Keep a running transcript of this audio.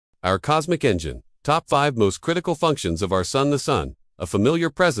Our cosmic engine. Top 5 most critical functions of our sun. The sun, a familiar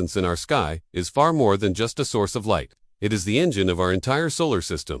presence in our sky, is far more than just a source of light. It is the engine of our entire solar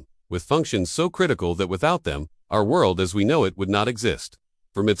system, with functions so critical that without them, our world as we know it would not exist.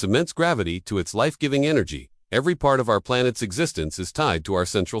 From its immense gravity to its life-giving energy, every part of our planet's existence is tied to our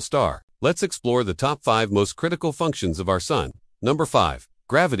central star. Let's explore the top 5 most critical functions of our sun. Number 5.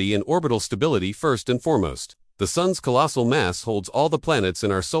 Gravity and orbital stability. First and foremost, the sun's colossal mass holds all the planets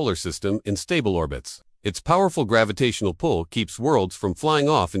in our solar system in stable orbits. Its powerful gravitational pull keeps worlds from flying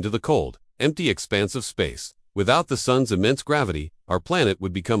off into the cold, empty expanse of space. Without the sun's immense gravity, our planet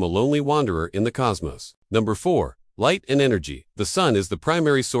would become a lonely wanderer in the cosmos. Number 4. Light and energy. The sun is the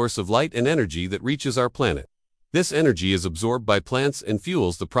primary source of light and energy that reaches our planet. This energy is absorbed by plants and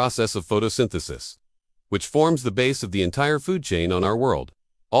fuels the process of photosynthesis, which forms the base of the entire food chain on our world.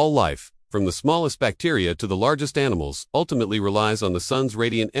 All life, from the smallest bacteria to the largest animals, ultimately relies on the sun's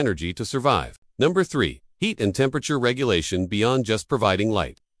radiant energy to survive. Number 3. Heat and temperature regulation. Beyond just providing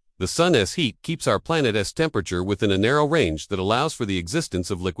light, the sun's heat keeps our planet's temperature within a narrow range that allows for the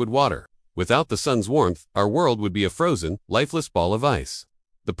existence of liquid water. Without the sun's warmth, our world would be a frozen, lifeless ball of ice.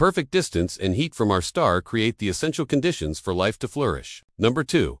 The perfect distance and heat from our star create the essential conditions for life to flourish. Number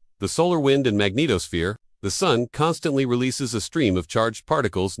 2. The solar wind and magnetosphere. The sun constantly releases a stream of charged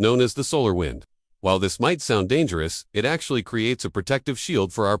particles known as the solar wind. While this might sound dangerous, it actually creates a protective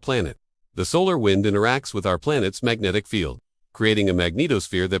shield for our planet. The solar wind interacts with our planet's magnetic field, creating a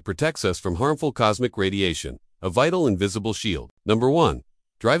magnetosphere that protects us from harmful cosmic radiation, a vital invisible shield. Number 1.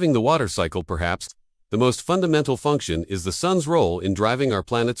 Driving the water cycle. Perhaps the most fundamental function is the sun's role in driving our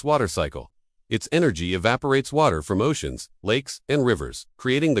planet's water cycle. Its energy evaporates water from oceans, lakes, and rivers,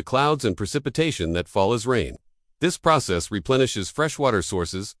 creating the clouds and precipitation that fall as rain. This process replenishes freshwater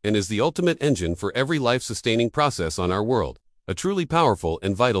sources and is the ultimate engine for every life-sustaining process on our world, a truly powerful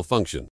and vital function.